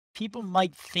people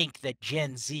might think that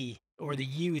Gen Z or the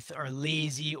youth are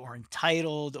lazy or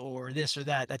entitled or this or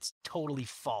that. That's totally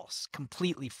false,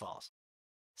 completely false.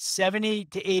 70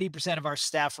 to 80% of our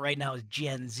staff right now is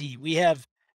Gen Z. We have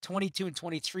 22 and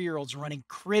 23-year-olds running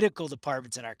critical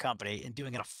departments in our company and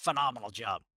doing a phenomenal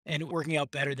job and working out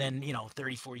better than,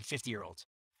 30, 40, 50-year-olds.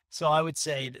 So I would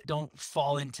say don't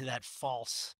fall into that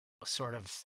false sort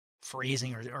of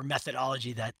phrasing or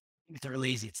methodology that they're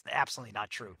lazy. It's absolutely not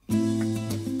true.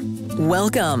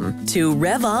 Welcome to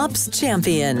RevOps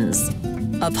Champions,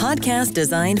 a podcast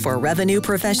designed for revenue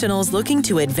professionals looking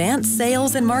to advance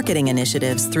sales and marketing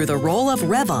initiatives through the role of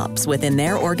RevOps within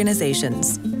their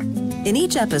organizations. In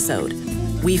each episode,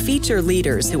 we feature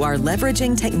leaders who are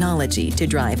leveraging technology to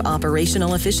drive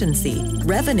operational efficiency,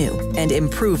 revenue, and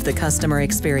improve the customer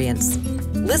experience.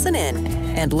 Listen in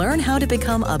and learn how to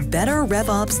become a better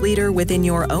RevOps leader within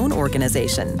your own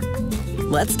organization.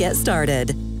 Let's get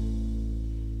started.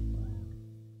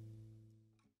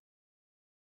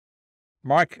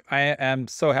 Mark, I am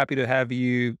so happy to have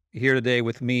you here today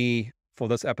with me for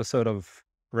this episode of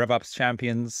RevOps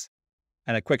Champions.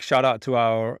 And a quick shout out to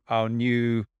our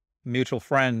new mutual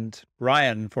friend,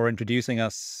 Ryan, for introducing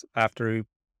us after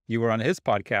you were on his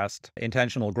podcast,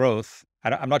 Intentional Growth.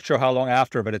 I'm not sure how long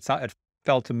after, but it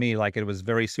felt to me like it was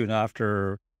very soon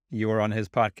after you were on his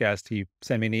podcast. He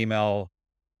sent me an email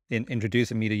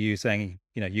introducing me to you saying,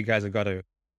 you guys have got to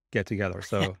get together.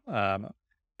 So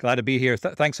glad to be here.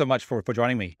 Thanks so much for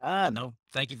joining me. No,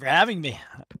 thank you for having me.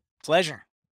 Pleasure.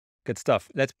 Good stuff.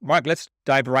 Mark, let's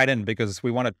dive right in because we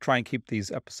want to try and keep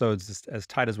these episodes as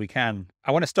tight as we can.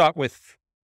 I want to start with,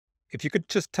 if you could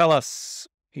just tell us,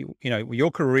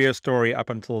 your career story up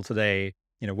until today.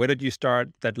 Where did you start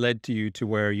that led to you to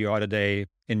where you are today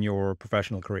in your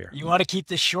professional career? You want to keep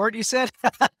this short, you said?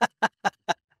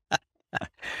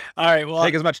 All right. Well,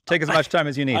 take as much time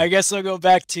as you need. I guess I'll go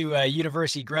back to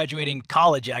university, graduating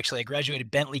college. Actually, I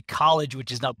graduated Bentley College,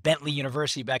 which is now Bentley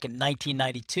University, back in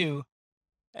 1992.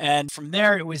 And from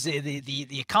there, it was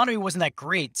the economy wasn't that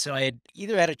great. So I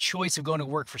had a choice of going to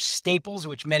work for Staples,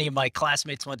 which many of my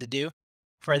classmates went to do,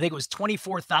 for I think it was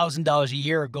 $24,000 a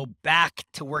year, or go back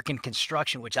to work in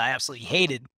construction, which I absolutely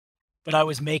hated. But I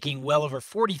was making well over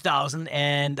 40,000,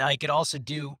 and I could also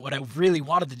do what I really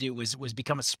wanted to do was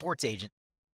become a sports agent.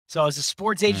 So I was a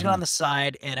sports agent on the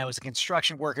side, and I was a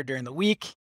construction worker during the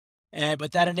week.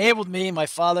 But that enabled me. My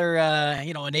father,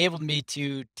 enabled me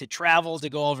to travel, to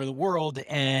go all over the world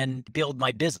and build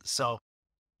my business. So,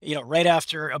 right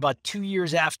after about 2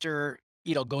 years after,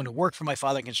 going to work for my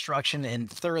father in construction and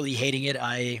thoroughly hating it,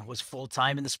 I was full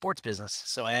time in the sports business.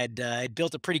 So I'd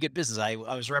built a pretty good business. I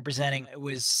was representing, it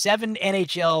was 7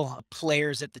 NHL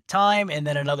players at the time, and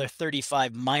then another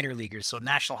 35 minor leaguers. So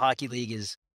National Hockey League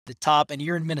is the top, and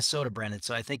you're in Minnesota, Brendon.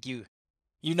 So I think you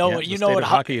know what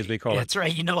hockey, as we call it. That's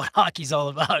right. You know what hockey's all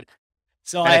about.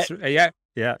 So yeah.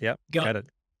 Got it.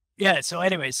 Yeah. So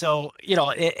anyway,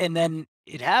 and then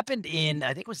it happened in,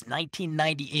 I think it was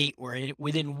 1998, where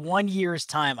within 1 year's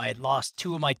time, I had lost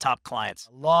 2 of my top clients,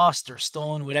 lost or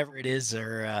stolen, whatever it is,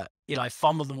 or, I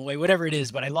fumbled them away, whatever it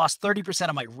is, but I lost 30%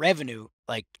 of my revenue,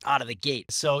 like out of the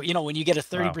gate. So, when you get a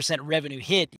 30% revenue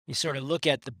hit, you sort of look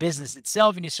at the business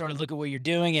itself and you sort of look at what you're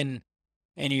doing and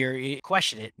you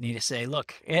question it, and you say,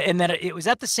 look, and then it was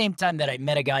at the same time that I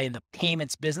met a guy in the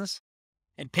payments business,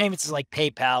 and payments is like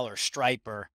PayPal or Stripe,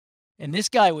 and this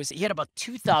guy he had about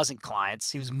 2,000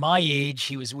 clients. He was my age.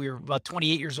 We were about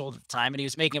 28 years old at the time, and he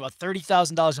was making about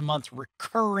 $30,000 a month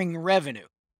recurring revenue.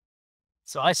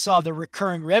 So I saw the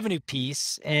recurring revenue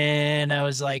piece, and I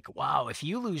was like, wow, if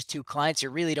you lose 2 clients,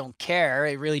 you really don't care.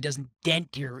 It really doesn't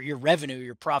dent your revenue,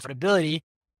 your profitability.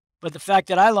 But the fact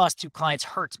that I lost 2 clients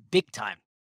hurts big time.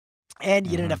 And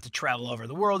you didn't have to travel over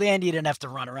the world, and you didn't have to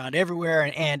run around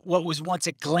everywhere. And what was once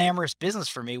a glamorous business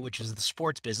for me, which was the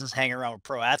sports business, hanging around with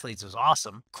pro athletes, was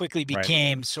awesome, quickly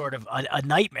became sort of a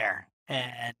nightmare.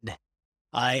 And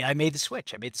I made the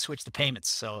switch. I made the switch to payments.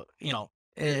 So,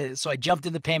 so I jumped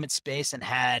in the payment space and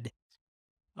had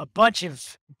a bunch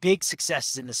of big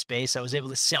successes in the space. I was able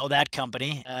to sell that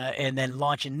company and then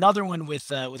launch another one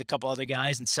with a couple other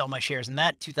guys and sell my shares in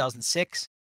that in 2006.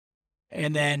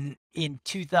 And then in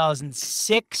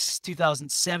 2006,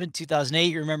 2007, 2008,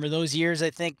 you remember those years, I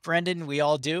think, Brendon? We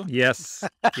all do. Yes.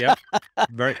 Yep.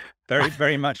 Very, very,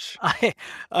 very much.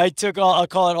 I took I'll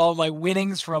call it all my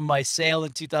winnings from my sale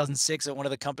in 2006 at one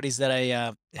of the companies that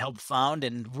I helped found,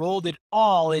 and rolled it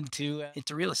all into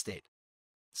real estate.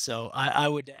 So I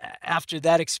would, after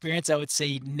that experience, I would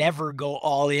say never go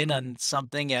all in on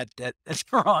something at the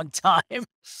wrong time.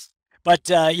 But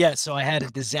so I had a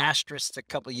disastrous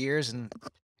couple of years, and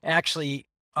actually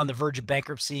on the verge of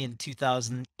bankruptcy in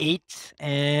 2008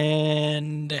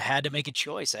 and had to make a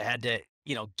choice. I had to,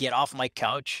 get off my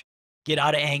couch, get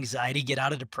out of anxiety, get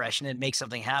out of depression, and make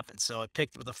something happen. So I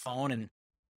picked up the phone, and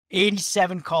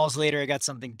 87 calls later, I got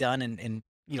something done and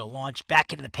launched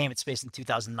back into the payment space in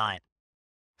 2009.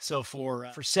 So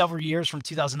for several years, from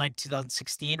 2009 to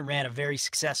 2016, ran a very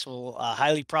successful,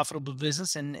 highly profitable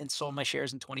business and sold my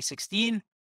shares in 2016.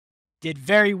 Did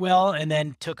very well, and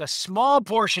then took a small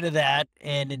portion of that,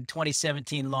 and in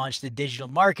 2017 launched a digital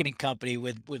marketing company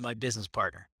with my business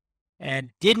partner,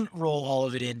 and didn't roll all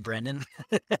of it in, Brendon.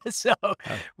 So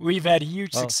Uh, we've had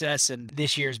huge well, success, and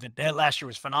this year's been last year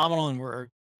was phenomenal, and we're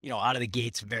out of the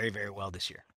gates very, very well this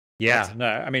year. yeah, That's no,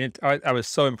 I mean, I was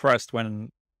so impressed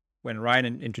when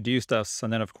Ryan introduced us,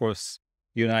 and then of course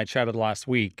you and I chatted last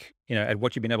week, at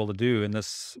what you've been able to do in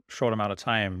this short amount of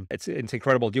time. It's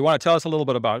incredible. Do you want to tell us a little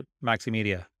bit about Maxy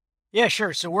Media? Yeah,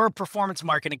 sure. So we're a performance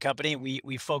marketing company.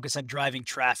 We focus on driving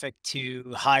traffic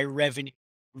to high revenue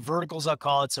verticals, I'll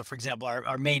call it. So for example,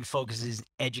 our main focus is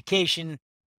education,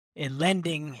 in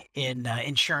lending, in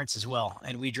insurance as well.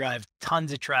 And we drive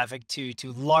tons of traffic to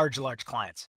large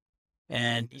clients.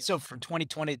 And so from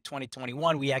 2020 to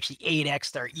 2021, we actually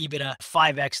 8x'd our EBITDA,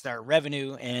 5x'd our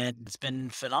revenue, and it's been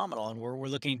phenomenal. And we're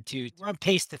on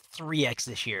pace to 3x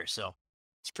this year. So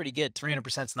it's pretty good.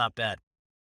 300% is not bad.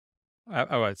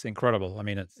 Oh, it's incredible. I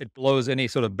mean, it blows any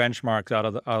sort of benchmarks out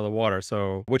of the water.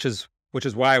 So, which is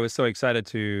why I was so excited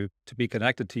to be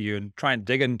connected to you and try and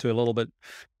dig into a little bit.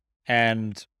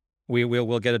 And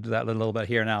we'll get into that a little bit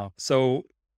here now. So,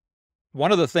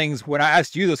 one of the things when I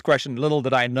asked you this question, little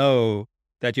did I know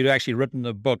that you'd actually written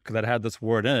a book that had this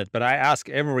word in it. But I ask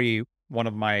every one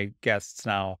of my guests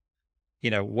now,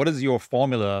 what is your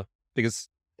formula? Because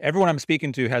everyone I'm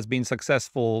speaking to has been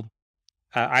successful,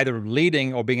 either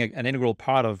leading or being an integral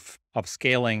part of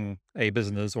scaling a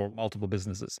business or multiple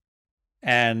businesses.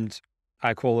 And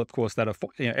I call, of course, that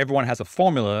everyone has a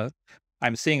formula.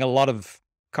 I'm seeing a lot of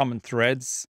common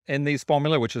threads in these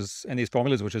formulas,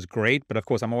 which is great. But of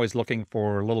course, I'm always looking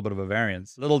for a little bit of a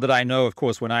variance. Little did I know, of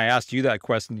course, when I asked you that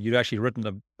question, you'd actually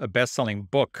written a best-selling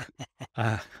book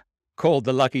uh, called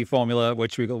The Lucky Formula,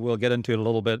 which we'll get into in a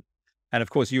little bit. And of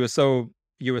course, you were so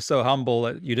humble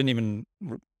that you didn't even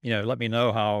let me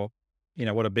know how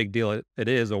what a big deal it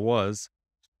is or was.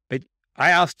 But I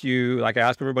asked you, like I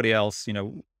asked everybody else,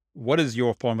 what is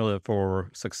your formula for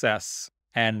success?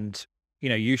 And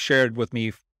you shared with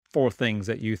me 4 things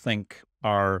that you think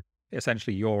are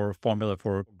essentially your formula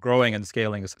for growing and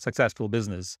scaling a successful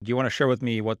business. Do you want to share with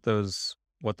me what those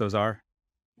are?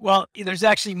 Well, there's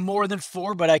actually more than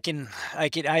 4, but I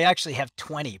actually have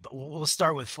 20, but we'll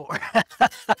start with 4.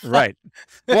 Right.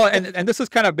 Well, and this is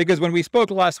kind of because when we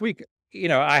spoke last week,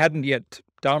 I hadn't yet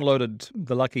downloaded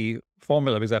the Lucky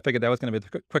Formula because I figured that was going to be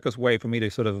the quickest way for me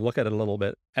to sort of look at it a little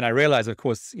bit. And I realized, of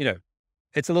course,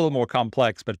 it's a little more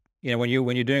complex, but when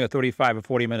you're doing a 35 or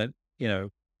 40 minute,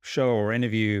 show or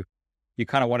interview, you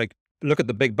kind of want to look at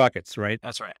the big buckets, right?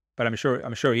 That's right. But I'm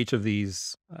sure each of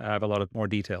these have a lot of more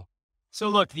detail. So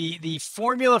look, the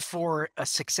formula for a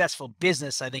successful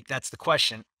business, I think that's the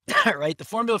question, right? The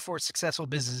formula for a successful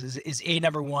business is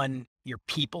number 1, your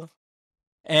people.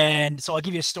 And so I'll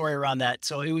give you a story around that.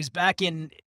 So it was back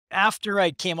after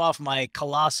I came off my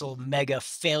colossal mega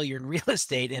failure in real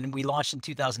estate, and we launched in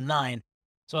 2009.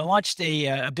 So I launched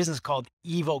a business called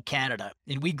Evo Canada,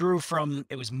 and we grew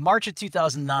it was March of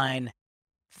 2009,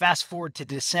 fast forward to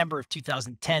December of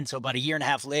 2010. So about a year and a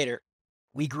half later,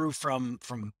 we grew from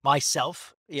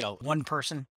myself, one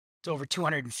person, to over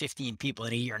 215 people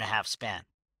in a year and a half span.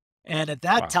 And at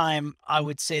that Wow. time, I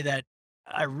would say that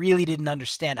I really didn't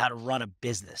understand how to run a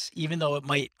business, even though it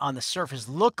might on the surface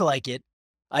look like it.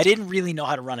 I didn't really know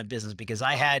how to run a business because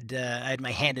I had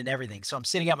my hand in everything. So I'm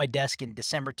sitting at my desk in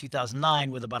December 2009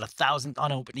 with about 1,000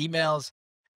 unopened emails,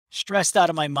 stressed out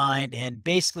of my mind, and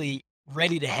basically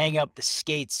ready to hang up the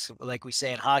skates, like we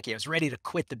say in hockey. I was ready to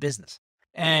quit the business.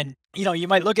 And, you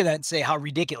might look at that and say how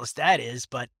ridiculous that is,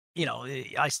 but,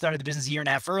 I started the business a year and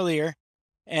a half earlier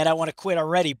and I want to quit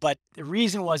already. But the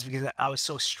reason was because I was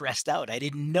so stressed out. I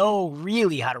didn't know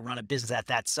really how to run a business at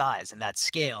that size and that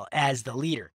scale as the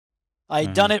leader. I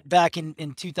had done Mhm. it back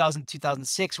in 2000,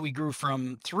 2006. We grew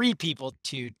from 3 people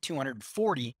to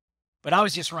 240, but I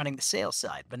was just running the sales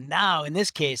side. But now in this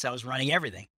case, I was running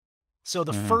everything. So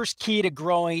the Mhm. first key to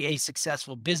growing a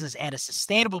successful business and a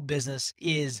sustainable business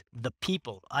is the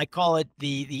people. I call it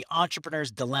the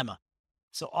entrepreneur's dilemma.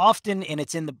 So often, and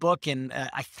it's in the book, and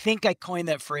I think I coined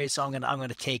that phrase. So I'm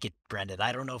gonna take it, Brendon.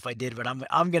 I don't know if I did, but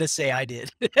I'm gonna say I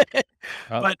did.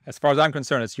 Well, But as far as I'm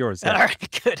concerned, it's yours. all Yeah.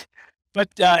 right, good.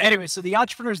 But anyway, so the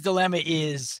entrepreneur's dilemma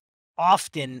is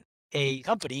often a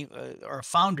company or a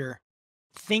founder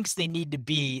thinks they need to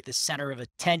be the center of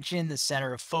attention, the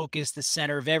center of focus, the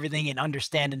center of everything, and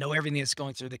understand and know everything that's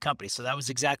going through the company. So that was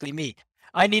exactly me.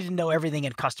 I needed to know everything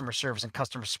in customer service and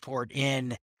customer support,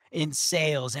 in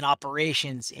sales, in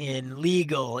operations, in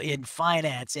legal, in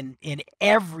finance, in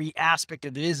every aspect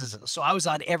of the business. So I was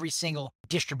on every single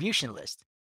distribution list.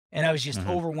 And I was just Hmm.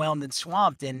 overwhelmed and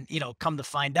swamped. And, come to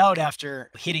find out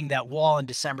after hitting that wall in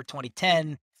December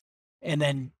 2010, and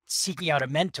then seeking out a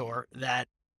mentor, that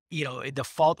the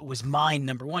fault was mine,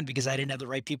 number one, because I didn't have the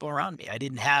right people around me. I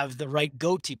didn't have the right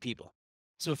go-to people.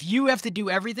 So if you have to do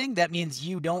everything, that means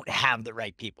you don't have the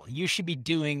right people. You should be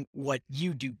doing what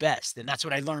you do best, and that's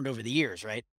what I learned over the years,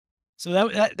 right? So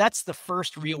that's the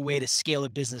first real way to scale a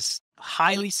business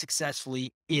highly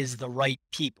successfully, is the right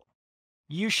people.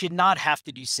 You should not have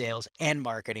to do sales and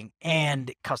marketing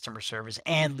and customer service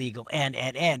and legal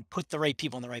and put the right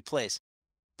people in the right place.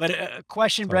 But a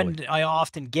question, Totally. Brendan, I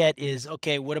often get is,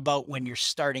 okay, what about when you're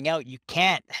starting out? You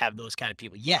can't have those kind of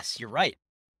people. Yes, you're right,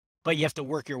 but you have to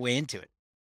work your way into it,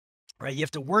 right? You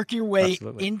have to work your way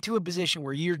Absolutely. into a position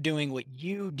where you're doing what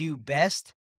you do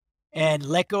best, and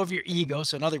let go of your ego.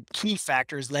 So another key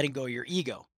factor is letting go of your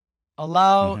ego.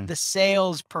 Allow Hmm. the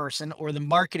salesperson or the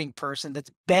marketing person that's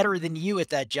better than you at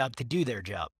that job to do their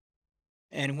job.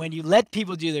 And when you let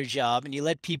people do their job and you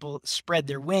let people spread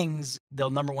their wings, they'll,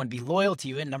 number one, be loyal to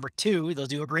you. And number two, they'll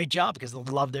do a great job because they'll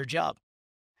love their job.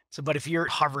 So, but if you're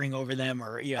hovering over them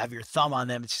or you have your thumb on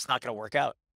them, it's just not going to work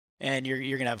out. And you're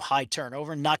going to have high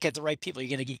turnover and not get the right people.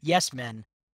 You're going to get yes men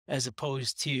as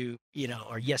opposed to,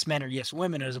 or yes men or yes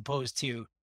women, as opposed to,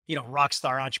 rock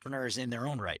star entrepreneurs in their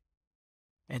own right.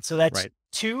 And so that's Right.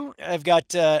 two. I've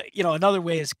got, another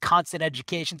way is constant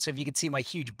education. So if you can see my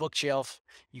huge bookshelf,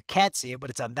 you can't see it, but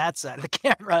it's on that side of the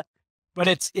camera. But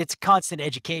it's constant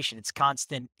education. It's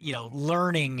constant,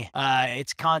 learning.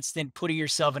 It's constant putting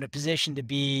yourself in a position to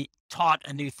be taught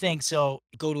a new thing. So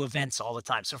go to events all the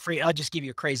time. So I'll just give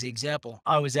you a crazy example.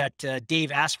 I was at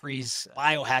Dave Asprey's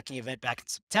biohacking event back in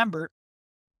September,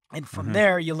 and from Hmm.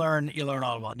 there you learn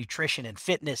all about nutrition and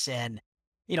fitness and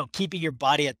keeping your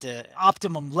body at the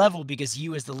optimum level, because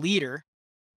you as the leader,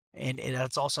 and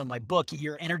that's also in my book,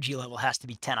 your energy level has to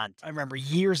be 10 on. I remember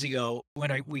years ago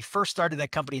when we first started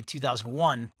that company in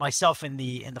 2001, myself and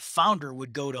the founder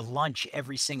would go to lunch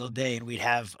every single day, and we'd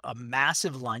have a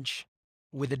massive lunch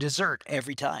with a dessert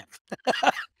every time.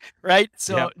 Right?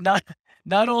 So Yep.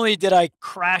 not only did I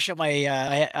crash at my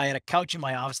I had a couch in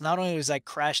my office, not only was I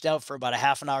crashed out for about a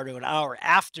half an hour to an hour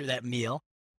after that meal,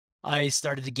 I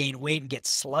started to gain weight and get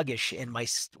sluggish, and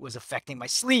was affecting my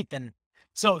sleep. And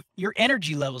so your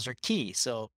energy levels are key.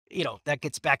 So, that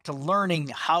gets back to learning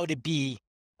how to be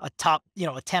a top,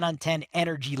 a 10 on 10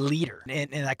 energy leader.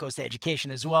 And that goes to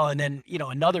education as well. And then,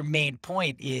 another main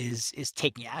point is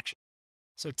taking action.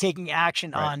 So taking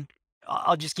action Right. on,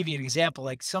 I'll just give you an example.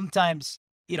 Like sometimes,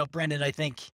 Brendan, I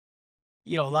think,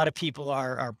 a lot of people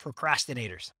are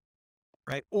procrastinators,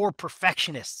 right? Or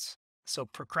perfectionists. So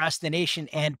procrastination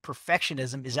and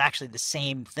perfectionism is actually the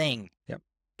same thing. Yep.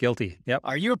 Guilty. Yep.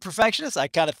 Are you a perfectionist? I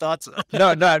kind of thought so.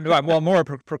 No, no, no. I'm well, more a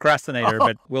procrastinator, Oh,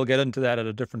 but we'll get into that at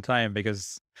a different time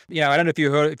because, I don't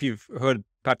know if you've heard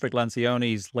Patrick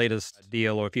Lencioni's latest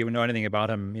deal, or if you know anything about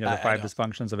him. The I five don't.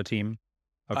 dysfunctions of a team.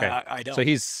 I, Okay, I, I so don't.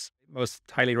 he's most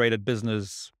highly rated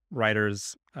business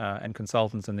writers and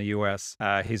consultants in the U.S.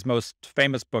 His most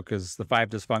famous book is The Five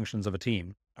Dysfunctions of a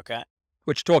Team, Okay.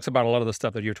 which talks about a lot of the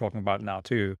stuff that you're talking about now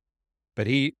too. But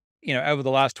he, over the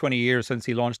last 20 years since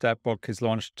he launched that book, he's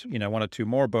launched, one or two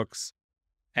more books.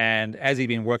 And as he's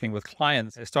been working with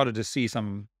clients, I started to see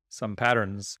some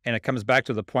patterns. And it comes back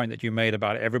to the point that you made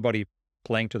about everybody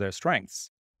playing to their strengths.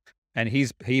 And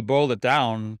he boiled it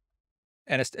down,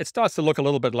 and it starts to look a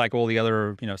little bit like all the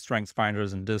other, strengths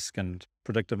finders and DISC and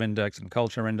predictive index and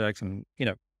culture index and,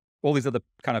 all these other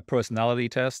kind of personality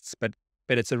tests. But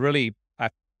it's a really,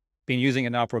 I've been using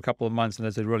it now for a couple of months, and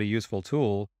it's a really useful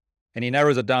tool. And he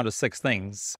narrows it down to 6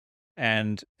 things.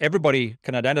 And everybody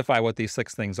can identify what these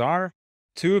 6 things are.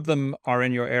 2 of them are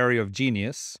in your area of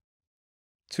genius.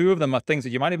 2 of them are things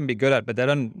that you might even be good at, but they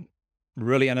don't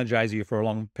really energize you for a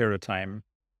long period of time.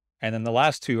 And then the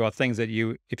last 2 are things that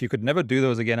if you could never do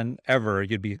those again and ever,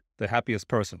 you'd be the happiest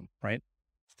person, right?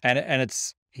 And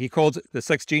he calls it, the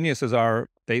 6 geniuses are,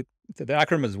 the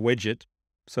acronym is WIDGET.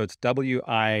 So it's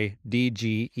WIDGET.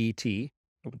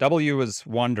 W is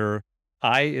wonder,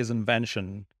 I is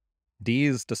invention, D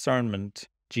is discernment,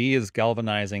 G is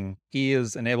galvanizing, E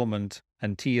is enablement,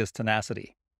 and T is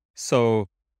tenacity. So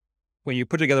when you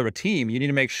put together a team, you need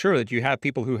to make sure that you have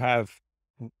people who have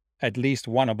at least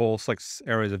one of all 6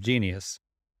 areas of genius.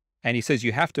 And he says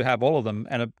you have to have all of them.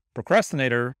 And a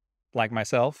procrastinator like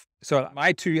myself. So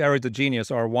my two areas of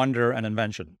genius are wonder and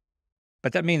invention.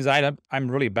 But that means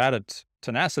I'm really bad at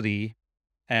tenacity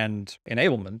and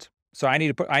enablement. So I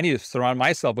need to surround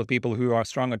myself with people who are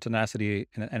strong at tenacity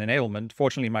and enablement.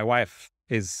 Fortunately, my wife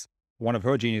is one of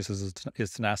her geniuses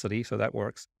is tenacity, so that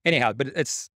works. Anyhow, but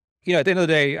it's at the end of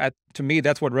the day, to me,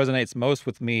 that's what resonates most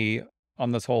with me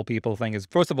on this whole people thing. Is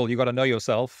first of all, you got to know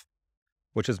yourself,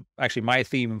 which is actually my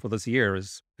theme for this year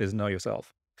is know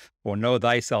yourself, or know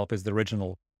thyself is the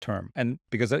original term. And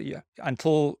because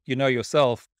until you know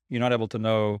yourself, you're not able to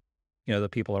know the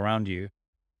people around you.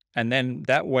 And then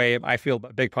that way, I feel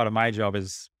a big part of my job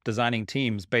is designing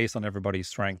teams based on everybody's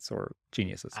strengths or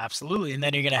geniuses. Absolutely. And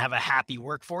then you're going to have a happy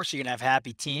workforce. You're going to have a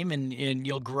happy team, and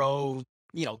you'll grow,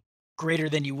 greater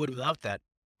than you would without that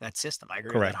system. I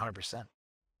agree with that Correct. 100%.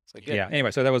 So good. Yeah.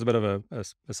 Anyway, so that was a bit of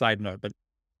a side note, but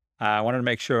I wanted to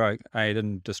make sure I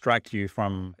didn't distract you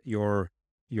from your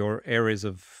areas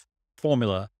of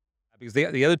formula, because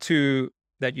the other two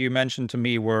that you mentioned to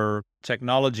me were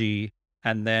technology,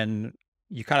 and then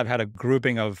you kind of had a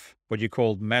grouping of what you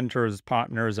called mentors,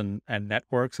 partners, and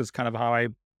networks is kind of how I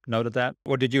noted that.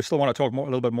 Or did you still want to talk a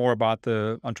little bit more about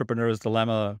the entrepreneur's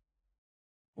dilemma?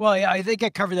 Well, yeah, I think I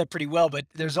covered that pretty well, but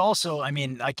there's also, I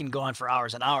mean, I can go on for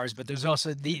hours and hours, but there's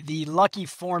also the lucky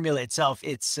formula itself.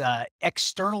 It's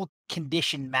external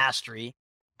condition mastery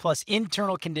plus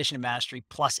internal condition mastery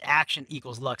plus action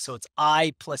equals luck. So it's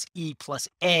I plus E plus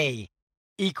A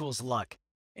equals luck.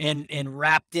 And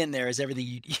wrapped in there is everything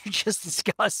you just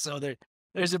discussed. So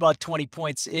there's about 20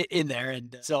 points in there.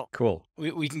 And so Cool.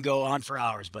 we can go on for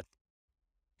hours, but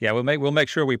Yeah, we'll make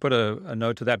sure we put a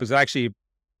note to that, because actually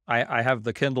I have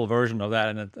the Kindle version of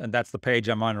that, and that's the page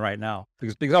I'm on right now,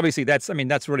 because obviously that's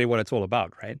really what it's all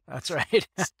about, right? that's right.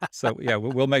 So yeah,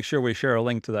 we'll make sure we share a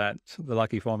link to that, the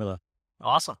lucky formula.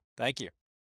 Awesome. Thank you.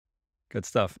 Good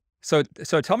stuff. So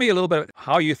tell me a little bit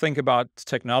how you think about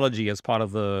technology as part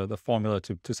of the formula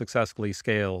to successfully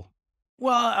scale.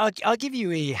 Well, I'll give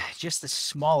you just a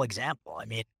small example. I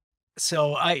mean,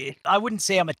 so I wouldn't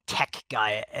say I'm a tech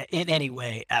guy in any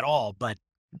way at all, but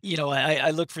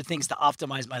I look for things to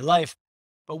optimize my life.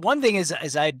 But one thing is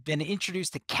I'd been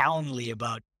introduced to Calendly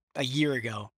about a year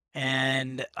ago,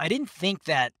 and I didn't think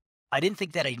that I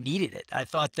needed it. I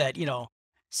thought that,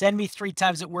 send me 3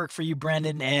 times at work for you,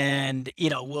 Brendon, and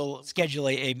we'll schedule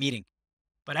a meeting.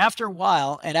 But after a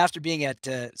while, and after being at,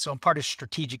 so I'm part of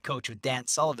strategic coach with Dan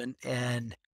Sullivan,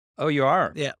 and Oh, you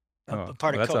are? yeah, I'm Oh,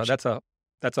 part well, of coach.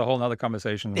 that's a whole nother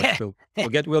conversation, which Yeah. we'll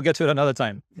get to it another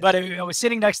time. But I was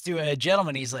sitting next to a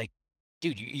gentleman. He's like,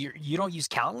 "Dude, you don't use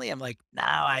Calendly?" I'm like, "No,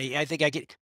 I think I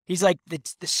get." He's like,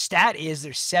 "The stat is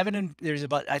there's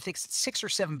about, I think, 6 or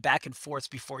 7 back and forths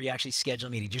before you actually schedule a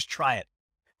meeting. Just try it."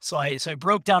 So I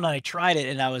broke down and I tried it,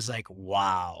 and I was like,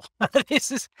 "Wow,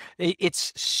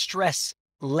 it's stress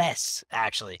less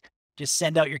actually. Just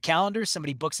send out your calendar.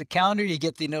 Somebody books a calendar, you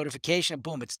get the notification,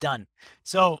 boom, it's done."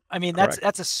 So I mean, Correct.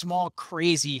 that's a small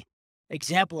crazy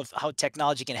example of how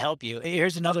technology can help you.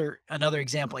 Here's another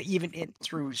example, even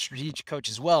through strategic coach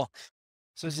as well.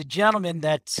 So there's a gentleman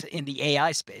that's in the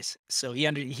AI space. So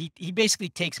he basically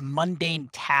takes mundane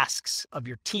tasks of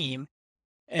your team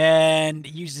and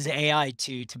uses AI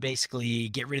to basically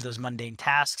get rid of those mundane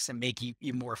tasks and make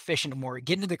you more efficient and more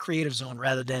get into the creative zone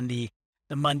rather than the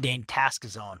mundane task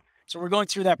zone. So we're going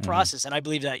through that Hmm. process, and I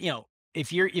believe that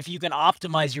if you can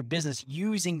optimize your business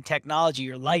using technology,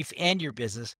 your life and your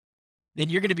business, then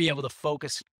you're going to be able to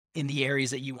focus in the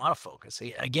areas that you want to focus.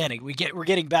 Again, we're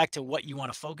getting back to what you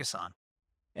want to focus on,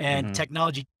 and Hmm.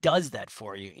 technology does that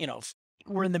for you.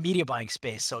 We're in the media buying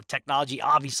space, so technology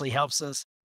obviously helps us.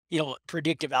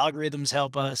 Predictive algorithms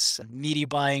help us. Media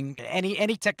buying,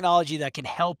 any technology that can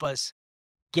help us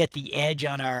get the edge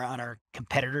on our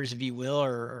competitors, if you will,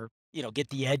 or get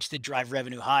the edge to drive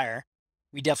revenue higher.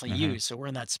 We definitely Hmm. use. So we're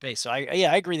in that space. So I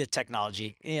agree that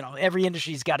technology. Every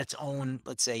industry's got its own,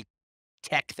 let's say,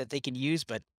 tech that they can use,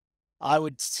 but I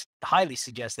would highly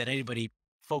suggest that anybody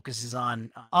focuses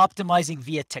on optimizing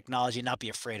via technology and not be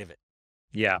afraid of it.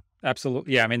 Yeah,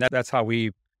 absolutely. Yeah, I mean that's how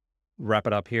we wrap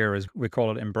it up here. Is we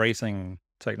call it embracing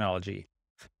technology.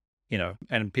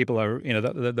 And people are,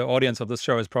 the audience of this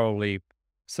show is probably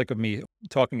sick of me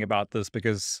talking about this,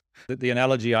 because the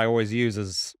analogy I always use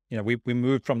is, we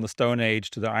moved from the Stone Age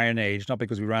to the Iron Age, not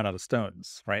because we ran out of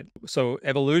stones, right? So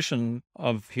evolution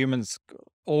of humans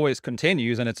always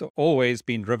continues, and it's always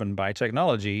been driven by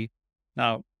technology.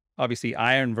 Now, obviously,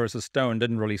 iron versus stone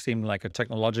didn't really seem like a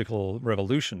technological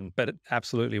revolution, but it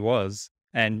absolutely was.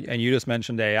 And you just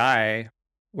mentioned AI,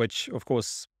 which of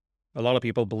course a lot of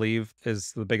people believe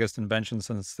is the biggest invention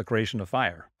since the creation of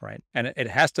fire, right? And it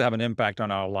has to have an impact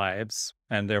on our lives,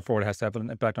 and therefore it has to have an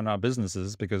impact on our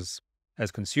businesses, because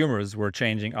as consumers, we're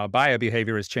changing. Our buyer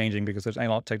behavior is changing because there's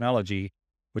technology,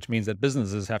 which means that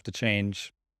businesses have to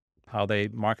change how they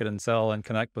market and sell and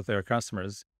connect with their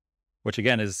customers, which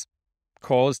again is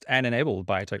caused and enabled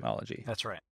by technology. That's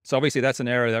right. So obviously that's an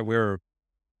area that we're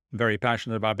very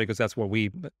passionate about, because that's what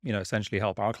we, essentially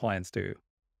help our clients do,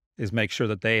 is make sure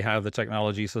that they have the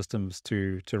technology systems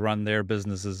to run their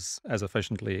businesses as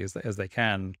efficiently as they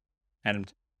can,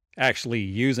 and actually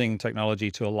using technology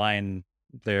to align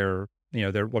their,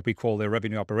 their what we call their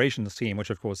revenue operations team, which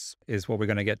of course is what we're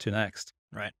going to get to next.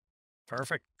 Right.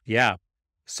 Perfect. Yeah.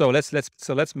 So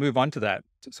let's move on to that.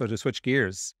 So to switch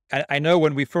gears, I know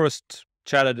when we first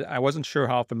chatted, I wasn't sure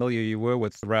how familiar you were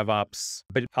with RevOps,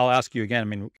 but I'll ask you again. I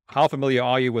mean, how familiar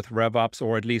are you with RevOps,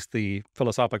 or at least the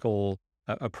philosophical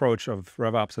approach of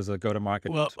RevOps as a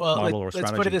go-to-market Well, model or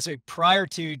strategy? let's put it this way. Prior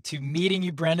to meeting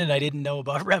you, Brendon, I didn't know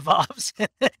about RevOps.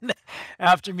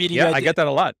 After meeting you, Yeah, I get that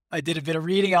a lot. I did a bit of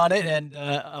reading on it, and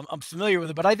I'm familiar with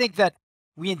it. But I think that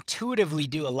we intuitively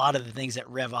do a lot of the things that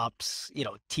RevOps,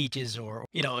 teaches, or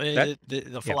That the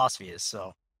yeah, philosophy is.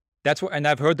 So that's what, and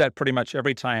I've heard that pretty much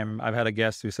every time I've had a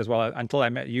guest who says, "Well, until I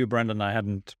met you, Brendon, I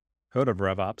hadn't heard of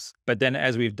RevOps." But then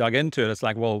as we've dug into it, it's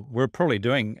like, well, we're probably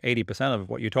doing 80% of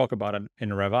what you talk about in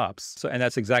RevOps. So, and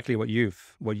that's exactly what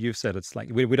you've said. It's like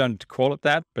we don't call it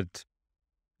that, but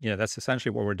that's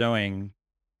essentially what we're doing,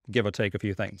 give or take a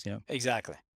few things.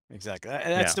 exactly, exactly.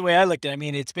 That's Yeah. the way I looked at it. I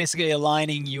mean, it's basically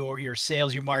aligning your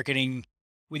sales, your marketing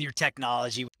with your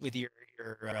technology, with your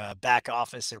back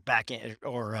office, or back end,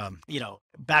 or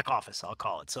back office, I'll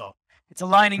call it. So it's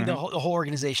aligning hmm the whole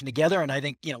organization together. And I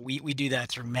think we do that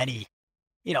through many,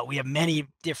 we have many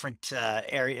different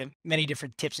many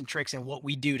different tips and tricks in what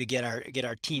we do to get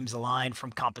our teams aligned,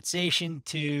 from compensation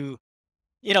to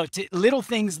to little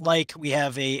things, like we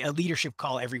have a leadership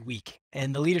call every week.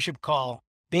 And the leadership call,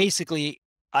 basically,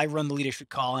 I run the leadership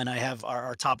call, and I have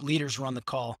our top leaders run the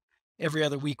call. Every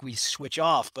other week we switch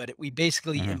off, but we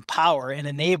basically hmm empower and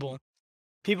enable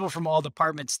people from all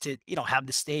departments to have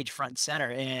the stage front and center,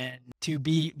 and to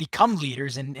become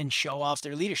leaders, and show off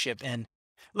their leadership. And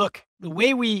look, the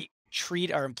way we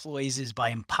treat our employees is by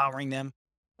empowering them.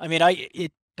 I mean,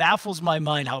 it baffles my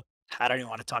mind how, I don't even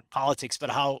want to talk politics, but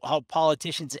how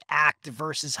politicians act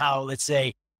versus how, let's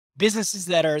say, businesses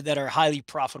that are highly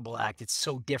profitable act. It's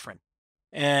so different.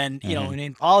 And hmm and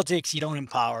in politics, you don't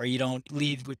empower, you don't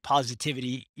lead with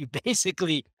positivity. You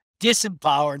basically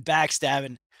disempower and backstab,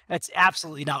 and that's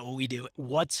absolutely not what we do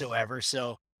whatsoever.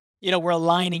 So, we're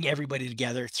aligning everybody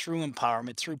together through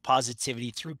empowerment, through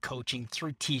positivity, through coaching,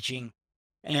 through teaching,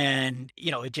 and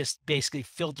it just basically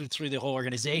filtered through the whole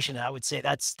organization. And I would say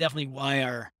that's definitely why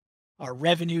our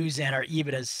revenues and our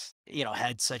EBITDAs,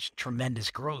 had such tremendous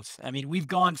growth. I mean, we've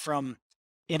gone from,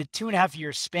 in a 2.5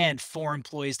 year span, 4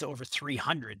 employees to over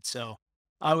 300. So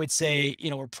I would say,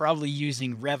 we're probably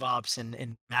using RevOps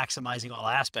and maximizing all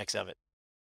aspects of it.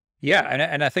 Yeah,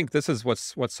 and I think this is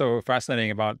what's so fascinating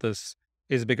about this,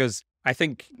 is because I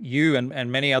think you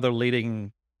and many other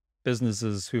leading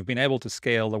businesses who've been able to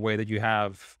scale the way that you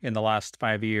have in the last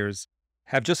 5 years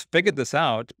have just figured this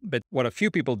out. But what a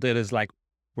few people did is, like,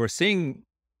 we're seeing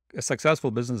successful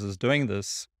businesses doing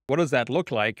this. What does that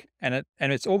look like? And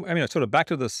it's all, I mean, it's sort of back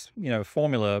to this,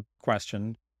 formula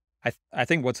question. I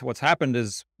think what's happened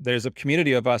is there's a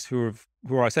community of us who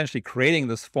are essentially creating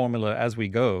this formula as we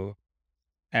go,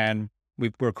 and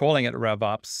we're calling it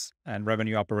RevOps and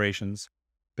revenue operations,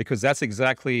 because that's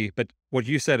exactly. But what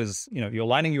you said is, you're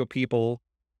aligning your people,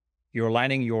 you're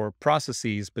aligning your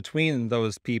processes between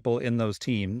those people in those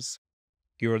teams.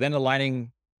 You're then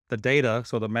aligning the data,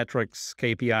 so the metrics,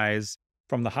 KPIs,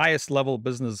 from the highest level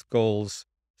business goals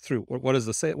through what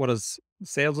is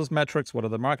sales metrics, what are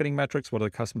the marketing metrics, what are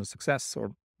the customer success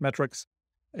or metrics,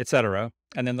 et cetera.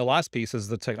 And then the last piece is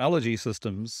the technology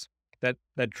systems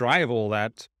that drive all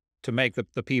that to make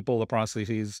the people, the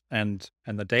processes, and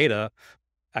the data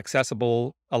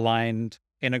accessible, aligned,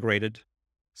 integrated,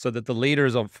 so that the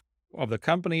leaders of the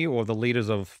company or the leaders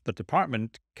of the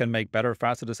department can make better,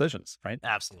 faster decisions, right?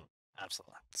 Absolutely.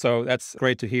 Absolutely. So that's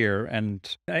great to hear.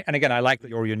 And again, I like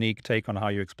your unique take on how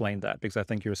you explained that, because I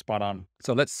think you're spot on.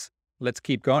 So let's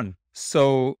keep going.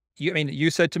 So you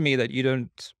said to me that you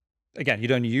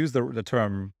don't use the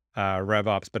term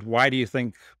RevOps, but why do you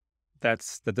think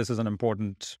that this is an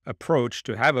important approach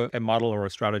to have a model or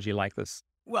a strategy like this?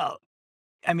 Well,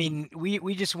 I mean,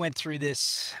 we just went through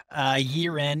this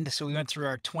year end. So we went through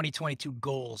our 2022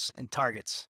 goals and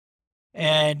targets.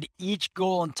 And each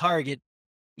goal and target,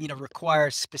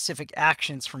 requires specific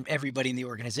actions from everybody in the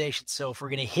organization. So if we're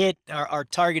going to hit our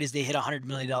target is they hit $100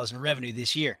 million in revenue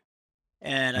this year.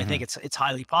 And I think Hmm. it's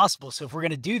highly possible. So if we're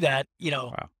going to do that,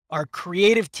 Wow. our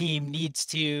creative team needs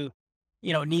to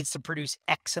produce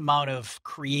X amount of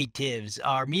creatives.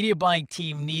 Our media buying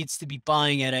team needs to be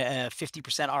buying at a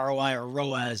 50% ROI or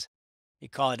ROAS, you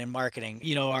call it in marketing.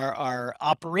 Our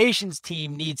operations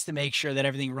team needs to make sure that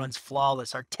everything runs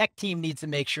flawless. Our tech team needs to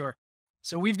make sure.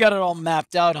 So we've got it all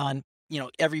mapped out on,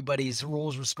 everybody's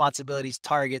roles, responsibilities,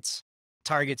 targets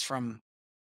from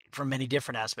many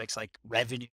different aspects like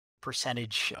revenue,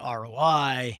 percentage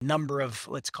ROI, number of,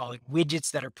 let's call it,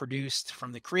 widgets that are produced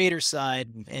from the creator side.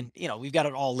 And we've got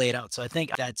it all laid out. So I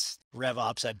think that's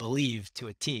RevOps, I believe, to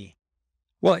a T.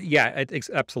 Well, yeah,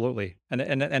 absolutely,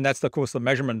 and that's of course the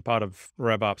measurement part of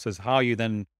RevOps is how you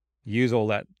then use all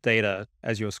that data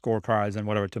as your scorecards and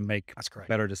whatever to make That's correct.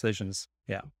 better decisions.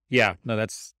 Yeah, yeah. No,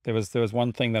 there was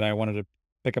one thing that I wanted to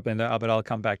pick up in there, but I'll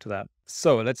come back to that.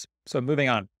 So moving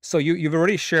on. So you've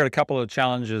already shared a couple of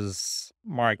challenges,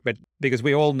 Mark, but because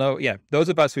we all know, yeah, those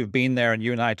of us who've been there, and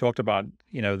you and I talked about,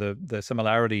 the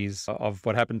similarities of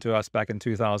what happened to us back in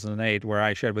 2008, where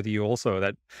I shared with you also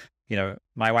that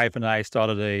my wife and I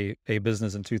started a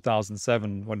business in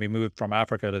 2007 when we moved from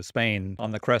Africa to Spain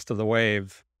on the crest of the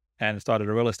wave and started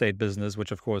a real estate business,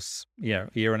 which of course, a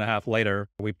year and a half later,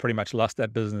 we pretty much lost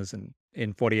that business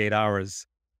in 48 hours.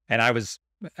 And I was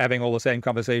having all the same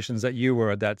conversations that you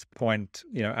were at that point,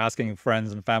 asking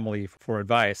friends and family for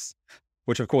advice,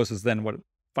 which of course is then what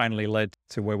finally led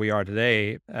to where we are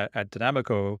today at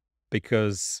Dynamico,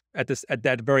 because at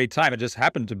that very time, it just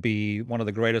happened to be one of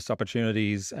the greatest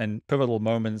opportunities and pivotal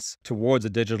moments towards a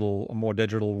more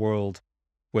digital world,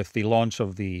 with the launch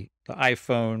of the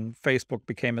iPhone. Facebook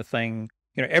became a thing.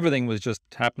 Everything was just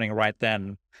happening right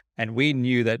then, and we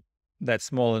knew that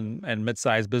small and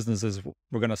mid-sized businesses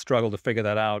were going to struggle to figure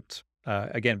that out.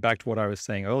 Again, back to what I was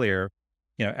saying earlier,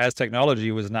 as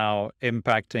technology was now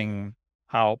impacting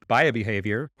how buyer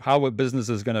behavior, how were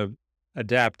businesses going to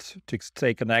adapt to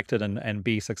stay connected and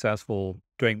be successful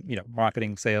doing,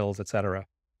 marketing, sales, et cetera.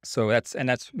 So that's,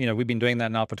 we've been doing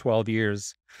that now for 12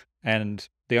 years. And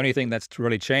the only thing that's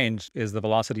really changed is the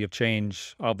velocity of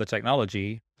change of the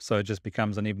technology. So it just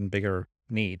becomes an even bigger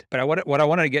need. But what I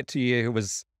wanted to get to you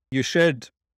was, you shared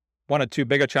one or two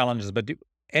bigger challenges, but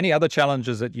any other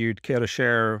challenges that you'd care to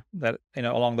share that,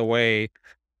 along the way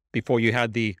before you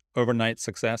had the overnight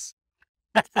success?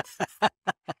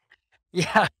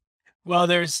 Yeah. Well,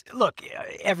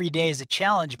 every day is a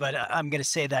challenge, but I'm going to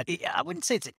say that I wouldn't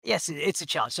say it's a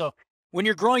challenge. So when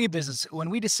you're growing a business, when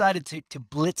we decided to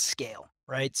blitz scale,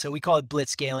 right? So we call it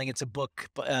blitz scaling. It's a book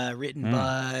written Mm,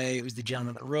 by, it was the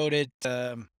gentleman that wrote it.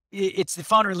 It's the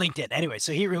founder of LinkedIn. Anyway,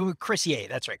 so Chris Ye,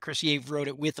 that's right. Chris Ye wrote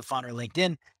it with the founder of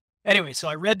LinkedIn. Anyway, so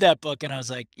I read that book and I was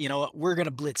like, you know what? We're going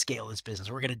to blitz scale this business.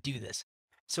 We're going to do this.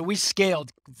 So we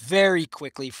scaled very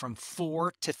quickly from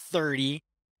 4 to 30,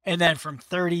 and then from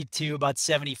 30 to about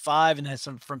 75, and then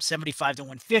from 75 to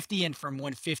 150, and from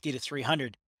 150 to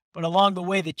 300. But along the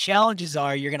way, the challenges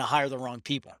are you're going to hire the wrong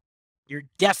people. You're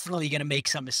definitely going to make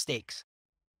some mistakes.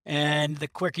 And the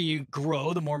quicker you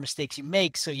grow, the more mistakes you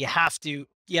make. So you have to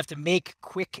make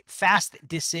quick, fast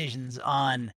decisions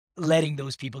on letting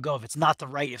those people go. If it's not the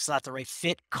right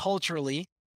fit culturally,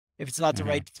 if it's not the hmm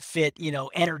right fit,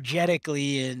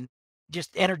 energetically, and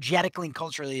just energetically and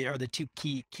culturally are the two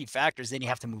key factors, then you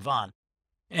have to move on.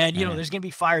 And hmm there's going to be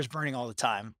fires burning all the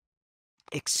time.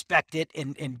 Expect it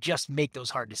and just make those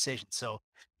hard decisions. So,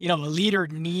 a leader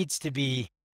needs to be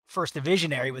first a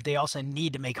visionary, but they also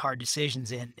need to make hard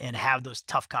decisions and have those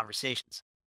tough conversations.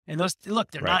 And those,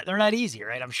 look, they're Right. not they're not easy,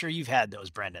 right? I'm sure you've had those,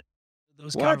 Brendon.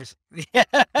 Those What? convers Yeah,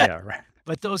 right.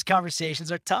 but those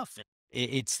conversations are tough.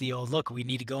 It's the old, look, we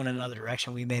need to go in another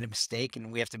direction. We made a mistake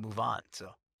and we have to move on.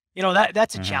 So,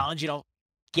 that's a hmm challenge,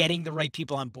 getting the right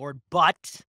people on board.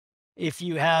 But if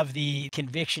you have the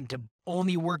conviction to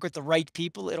only work with the right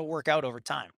people, it'll work out over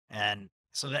time. And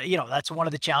so that's one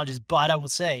of the challenges. But I will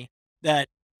say that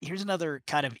here's another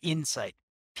kind of insight.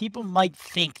 People might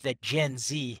think that Gen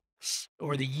Z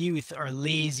or the youth are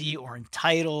lazy or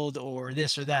entitled or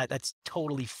this or that. That's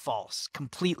totally false,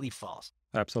 completely false.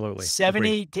 Absolutely. Agreed.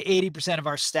 70 to 80% of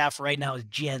our staff right now is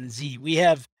Gen Z. We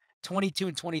have 22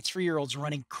 and 23-year-olds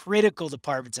running critical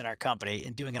departments in our company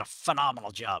and doing a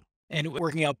phenomenal job and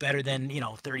working out better than,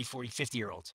 30, 40,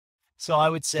 50-year-olds. So I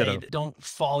would say Ditto. that don't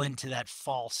fall into that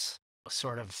false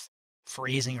sort of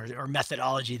phrasing or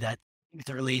methodology that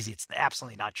they're lazy. It's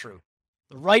absolutely not true.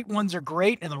 The right ones are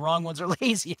great and the wrong ones are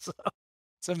lazy.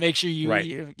 So make sure you,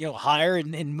 Right. hire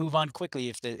and move on quickly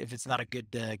if it's not a good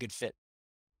fit.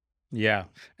 Yeah.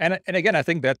 And again, I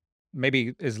think that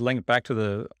maybe is linked back to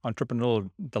the entrepreneurial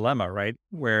dilemma, right?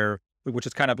 Which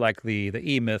is kind of like the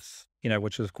E-Myth,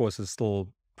 which of course is still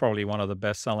probably one of the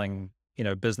best-selling,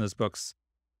 business books,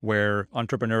 where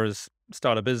entrepreneurs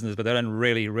start a business, but they don't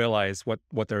really realize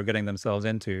what they're getting themselves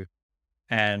into.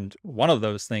 And one of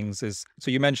those things is,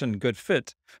 so you mentioned good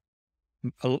fit.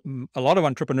 A lot of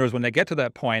entrepreneurs, when they get to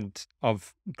that point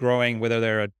of growing, whether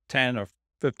they're at 10 or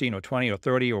 15 or 20 or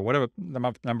 30 or whatever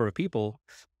number of people,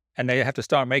 and they have to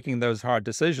start making those hard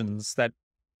decisions, that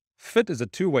fit is a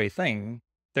two-way thing.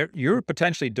 You're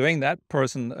potentially doing that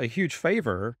person a huge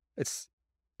favor. It's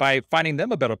by finding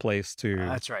them a better place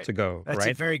That's right. to go, That's a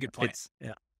right? very good point. It's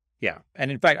Yeah. Yeah. And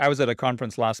in fact, I was at a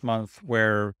conference last month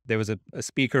where there was a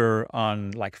speaker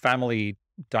on like family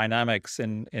dynamics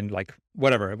in like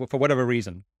whatever, for whatever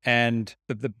reason. And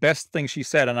the best thing she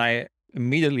said, and I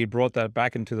immediately brought that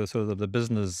back into the sort of the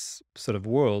business sort of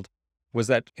world, was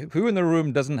that who in the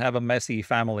room doesn't have a messy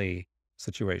family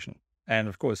situation? And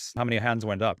of course, how many hands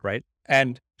went up, right?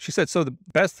 And she said, so the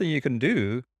best thing you can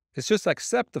do is just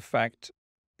accept the fact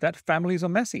that families are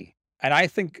messy. And I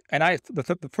think,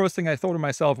 the first thing I thought to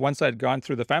myself once I'd gone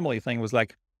through the family thing was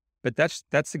like, but that's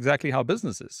exactly how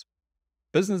business is.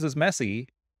 Business is messy.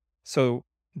 So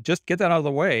just get that out of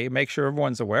the way, make sure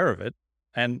everyone's aware of it,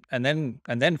 and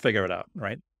then figure it out,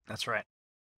 right? That's right.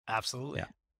 Absolutely. Yeah.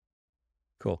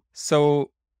 Cool.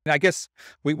 So I guess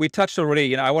we touched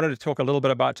already, I wanted to talk a little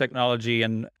bit about technology,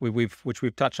 and which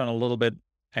we've touched on a little bit,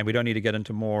 and we don't need to get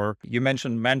into more. You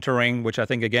mentioned mentoring, which I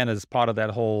think again is part of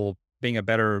that whole being a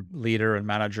better leader and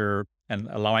manager and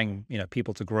allowing,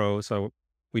 people to grow. So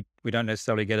we don't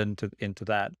necessarily get into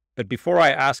that. But before I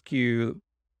ask you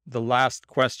the last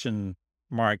question,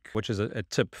 Mark, which is a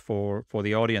tip for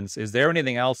the audience, is there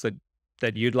anything else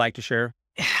that you'd like to share?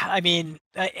 I mean,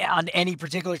 on any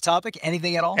particular topic,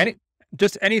 anything at all?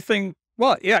 Just anything.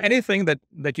 Well, yeah, anything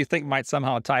that you think might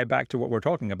somehow tie back to what we're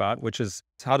talking about, which is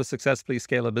how to successfully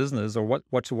scale a business, or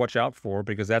what to watch out for,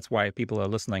 because that's why people are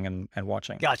listening and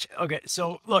watching. Gotcha. Okay.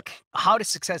 So look, how to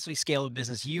successfully scale a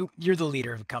business. You're the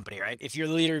leader of a company, right? If you're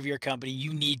the leader of your company,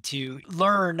 you need to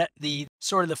learn the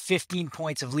sort of the 15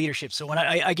 points of leadership. So when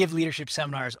I give leadership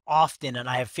seminars often, and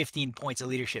I have 15 points of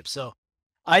leadership. So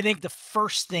I think the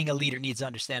first thing a leader needs to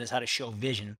understand is how to show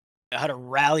vision, how to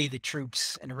rally the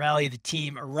troops and rally the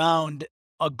team around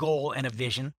a goal and a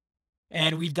vision.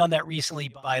 And we've done that recently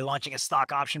by launching a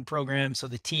stock option program. So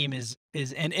the team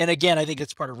and again, I think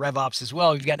it's part of RevOps as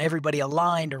well. We've got everybody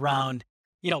aligned around,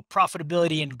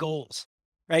 profitability and goals,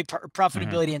 right? Hmm.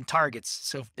 Profitability and targets.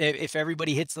 So if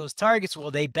everybody hits those targets, well,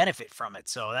 they benefit from it.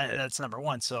 So that's number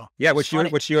one. So Yeah, it's funny.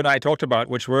 which you and I talked about,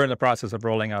 which we're in the process of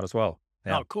rolling out as well.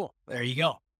 Yeah. Oh, cool. There you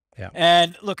go. Yeah.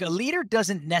 And look, a leader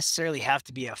doesn't necessarily have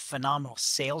to be a phenomenal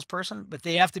salesperson, but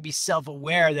they have to be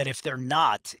self-aware that if they're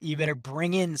not, you better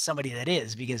bring in somebody that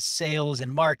is, because sales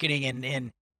and marketing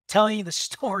and telling the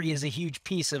story is a huge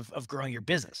piece of growing your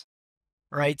business,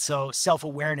 right? So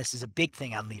self-awareness is a big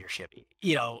thing on leadership,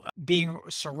 being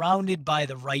surrounded by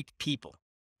the right people.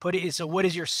 So what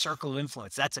is your circle of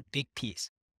influence? That's a big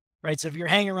piece, right? So if you're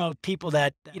hanging around with people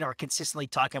that, are consistently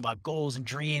talking about goals and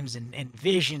dreams and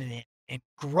vision and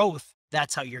growth,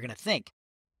 that's how you're going to think.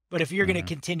 But if you're going to Hmm.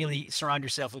 continually surround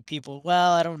yourself with people,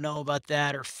 well, I don't know about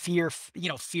that, or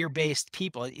fear-based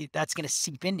people, that's going to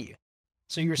seep into you.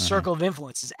 So your Hmm. circle of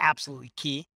influence is absolutely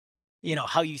key.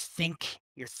 How you think,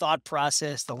 your thought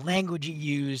process, the language you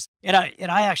use. And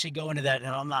I actually go into that, and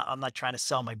I'm not trying to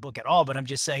sell my book at all, but I'm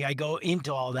just saying I go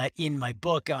into all that in my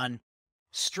book on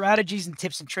strategies and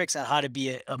tips and tricks on how to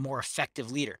be a more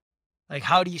effective leader. Like,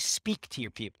 how do you speak to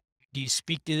your people? Do you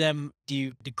speak to them? Do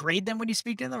you degrade them when you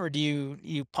speak to them, or do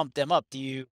you pump them up? Do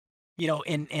you,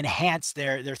 enhance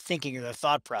their thinking or their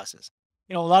thought process?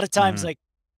 A lot of times, Hmm. like,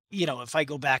 if I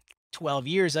go back 12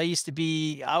 years, I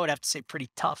would have to say pretty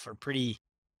tough or pretty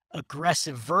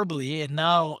aggressive verbally. And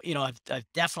now, I've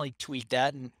definitely tweaked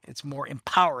that, and it's more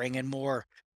empowering and more,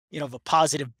 of a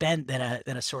positive bent than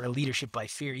a sort of leadership by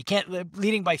fear. You can't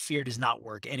leading by fear does not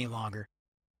work any longer.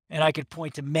 And I could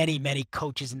point to many, many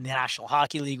coaches in the National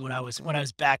Hockey League when I was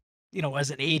back, as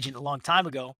an agent a long time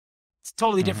ago. It's a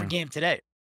totally Hmm. different game today.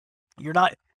 You're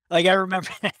not like I remember.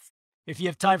 If you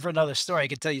have time for another story, I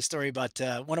could tell you a story about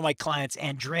one of my clients,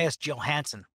 Andreas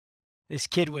Johansson. This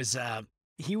kid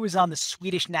he was on the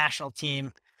Swedish national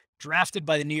team, drafted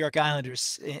by the New York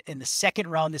Islanders in the second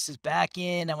round. This is back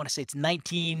in, I want to say it's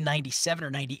 1997 or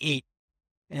 98.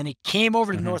 And he came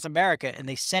over to Hmm. North America, and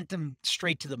they sent him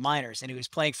straight to the minors. And he was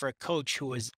playing for a coach who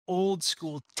was old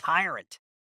school tyrant.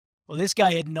 Well, this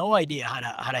guy had no idea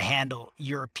how to handle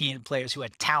European players who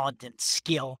had talent and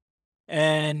skill,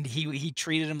 and he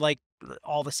treated him like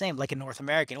all the same, like a North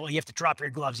American. Well, you have to drop your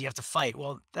gloves, you have to fight.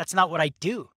 Well, that's not what I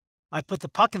do. I put the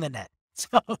puck in the net.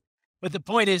 So, but the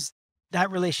point is that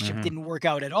relationship Hmm. didn't work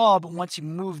out at all. But once you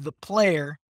move the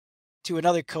player to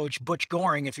another coach, Butch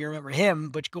Goring, if you remember him,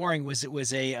 Butch Goring was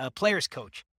a player's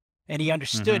coach, and he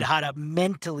understood Hmm. how to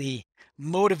mentally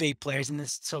motivate players. And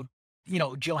this, so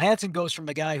Johansson goes from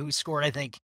a guy who scored, I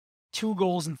think, 2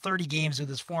 goals in 30 games with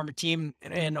his former team,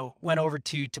 and went over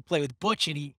to play with Butch,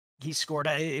 and he scored.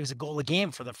 It was a goal a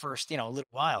game for the first little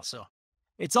while. So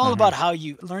it's all Hmm. about how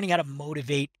you learning how to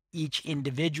motivate each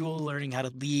individual, learning how to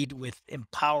lead with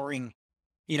empowering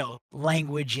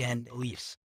language and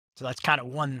beliefs. So that's kind of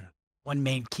one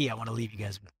main key I want to leave you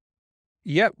guys with.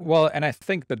 Yeah, well, and I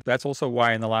think that that's also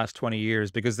why in the last 20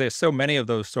 years, because there's so many of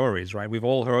those stories, right? We've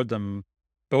all heard them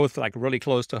both like really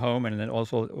close to home and then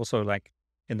also like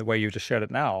in the way you just shared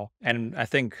it now. And I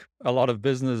think a lot of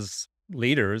business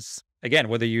leaders, again,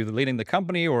 whether you're leading the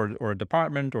company or a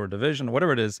department or a division,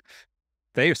 whatever it is,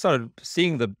 they started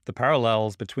seeing the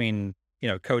parallels between,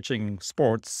 coaching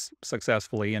sports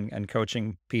successfully and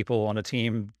coaching people on a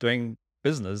team doing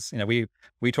business.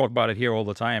 We talk about it here all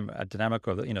the time at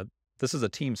Dynamico that, this is a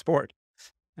team sport.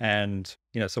 And,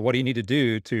 so what do you need to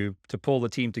do to pull the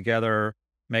team together,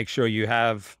 make sure you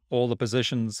have all the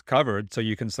positions covered so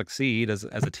you can succeed as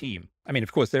a team? I mean,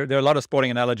 of course, there are a lot of sporting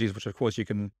analogies, which of course you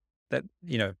can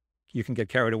get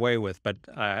carried away with. But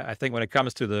I think when it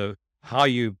comes to the how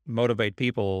you motivate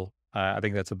people, I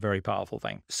think that's a very powerful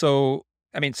thing. So,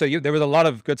 I mean, there was a lot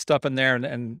of good stuff in there,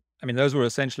 and I mean, those were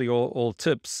essentially all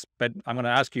tips. But I'm going to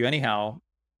ask you anyhow,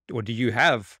 or do you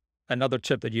have another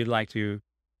tip that you'd like to,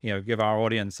 give our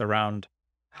audience around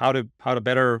how to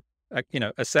better,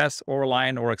 assess or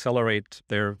align or accelerate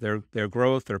their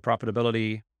growth, their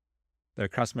profitability, their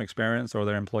customer experience, or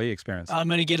their employee experience? I'm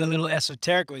going to get a little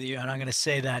esoteric with you, and I'm going to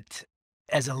say that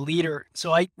as a leader,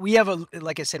 so we have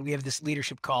like I said, we have this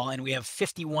leadership call, and we have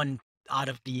 51 out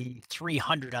of the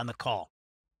 300 on the call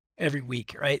every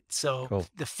week, right? So Cool.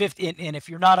 the fifth, and if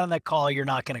you're not on that call, you're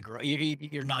not going to grow.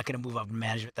 You're not going to move up in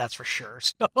management, that's for sure.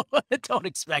 So don't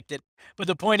expect it. But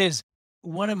the point is,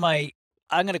 one of my,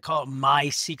 I'm going to call it my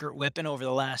secret weapon over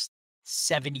the last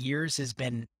 7 years has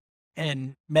been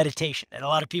in meditation. And a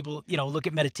lot of people, look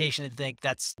at meditation and think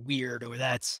that's weird or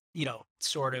that's,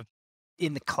 sort of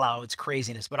in the clouds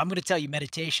craziness. But I'm going to tell you,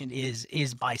 meditation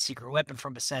is my secret weapon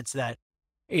from a sense that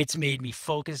it's made me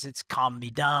focus. It's calmed me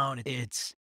down.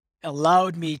 It's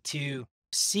allowed me to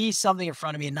see something in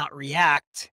front of me and not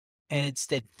react, and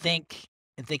instead think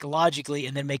and think logically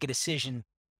and then make a decision,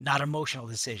 not an emotional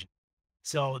decision.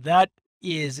 So that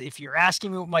is, if you're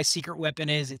asking me what my secret weapon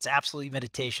is, it's absolutely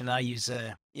meditation. I use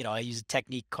a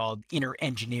technique called inner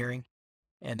engineering,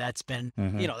 and that's been,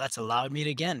 Hmm. that's allowed me to,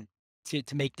 again,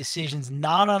 to make decisions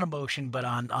not on emotion but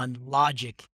on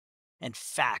logic and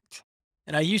fact.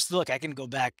 And I used to look, I can go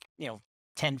back,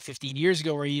 10, 15 years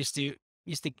ago where I used to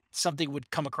something would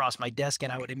come across my desk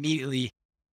and I would immediately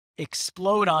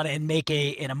explode on it and make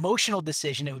an emotional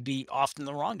decision. It would be often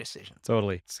the wrong decision.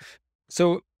 Totally.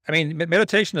 So, I mean,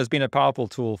 meditation has been a powerful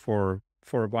tool for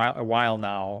a while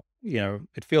now.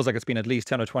 It feels like it's been at least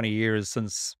 10 or 20 years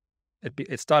since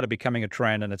it started becoming a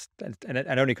trend, and it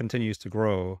only continues to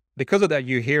grow. Because of that,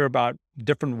 you hear about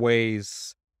different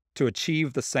ways to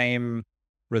achieve the same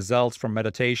results from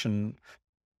meditation,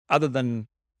 other than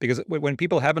because when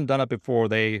people haven't done it before,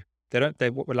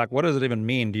 were like, what does it even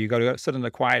mean? Do you go to sit in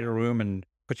a quiet room and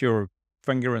put your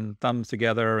finger and thumbs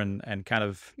together and kind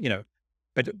of,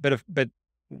 but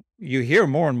you hear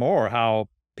more and more how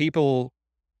people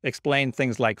explain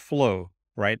things like flow,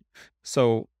 right?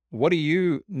 So what do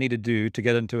you need to do to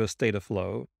get into a state of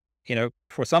flow?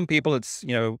 For some people, it's,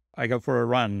 I go for a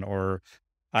run, or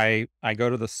I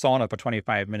go to the sauna for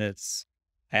 25 minutes,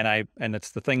 and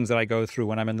it's the things that I go through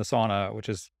when I'm in the sauna, which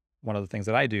is one of the things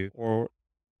that I do. Or,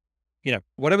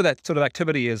 whatever that sort of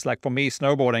activity is. Like for me,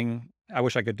 snowboarding, I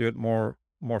wish I could do it more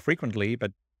frequently,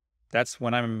 but that's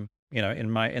when I'm,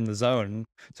 in the zone.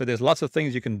 So there's lots of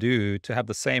things you can do to have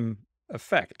the same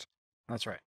effect. That's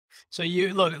right. So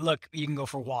you look, you can go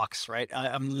for walks, right?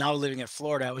 I'm now living in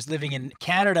Florida. I was living in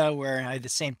Canada where I had the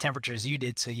same temperature as you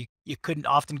did, so you couldn't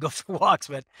often go for walks,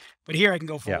 but here I can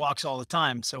go for Yeah. walks all the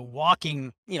time. So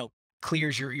walking,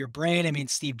 clears your brain. I mean,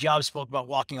 Steve Jobs spoke about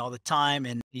walking all the time,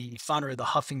 and the founder of the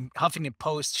Huffington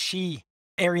Post,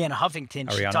 Ariana Huffington,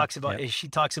 Ariana. Yeah. she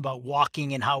talks about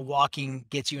walking and how walking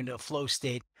gets you into a flow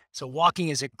state. So walking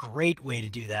is a great way to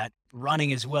do that.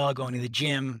 Running as well, going to the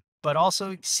gym, but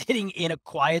also sitting in a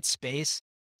quiet space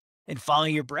and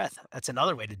following your breath. That's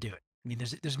another way to do it. I mean,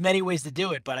 there's many ways to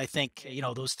do it, but I think,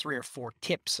 those 3 or 4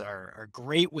 tips are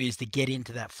great ways to get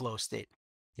into that flow state.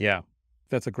 Yeah.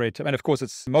 That's a great tip. And of course,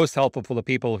 it's most helpful for the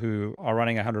people who are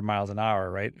running 100 miles an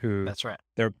hour, right? That's right.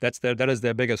 That is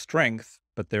their biggest strength,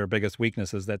 but their biggest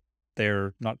weakness is that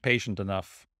they're not patient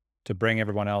enough to bring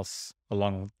everyone else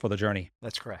along for the journey.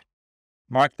 That's correct.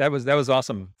 Mark, that was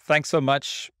awesome. Thanks so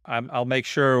much. I'll make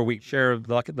sure we share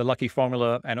the lucky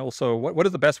formula. And also, what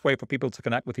is the best way for people to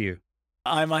connect with you?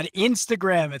 I'm on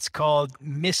Instagram. It's called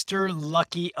Mr.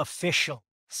 Lucky Official.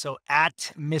 So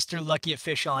at Mr. Lucky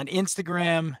Official on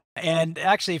Instagram. And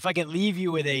actually, if I can leave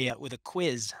you with a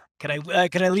quiz, can I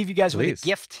leave you guys Please. with a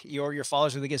gift, your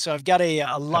followers with a gift? So I've got a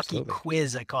lucky Absolutely.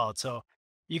 quiz, I call it. So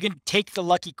you can take the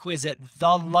lucky quiz at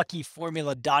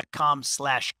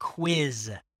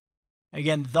theluckyformula.com/quiz.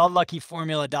 Again,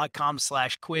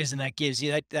 theluckyformula.com/quiz, and that gives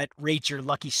you that rates your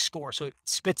lucky score. So it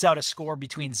spits out a score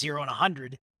between 0 and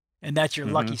 100, and that's your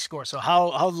lucky score. So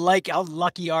how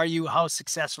lucky are you? How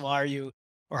successful are you?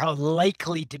 Or how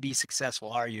likely to be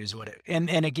successful are you is what it, and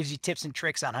it gives you tips and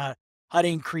tricks on how to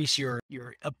increase your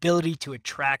ability to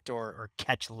attract or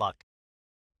catch luck.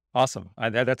 Awesome.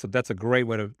 That's a great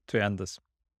way to end this.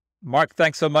 Mark,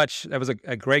 thanks so much. That was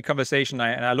a great conversation.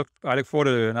 I look forward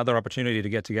to another opportunity to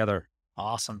get together.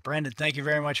 Awesome. Brendon, thank you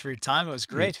very much for your time. It was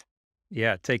great.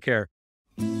 Yeah, take care.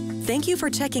 Thank you for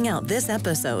checking out this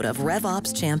episode of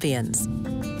RevOps Champions.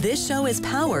 This show is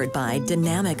powered by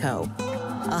Dynamico,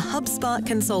 a HubSpot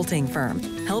consulting firm,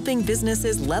 helping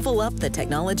businesses level up the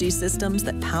technology systems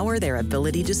that power their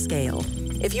ability to scale.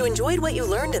 If you enjoyed what you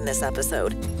learned in this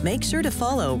episode, make sure to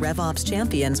follow RevOps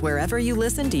Champions wherever you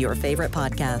listen to your favorite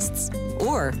podcasts.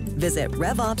 Or visit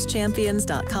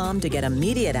RevOpsChampions.com to get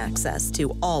immediate access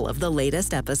to all of the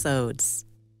latest episodes.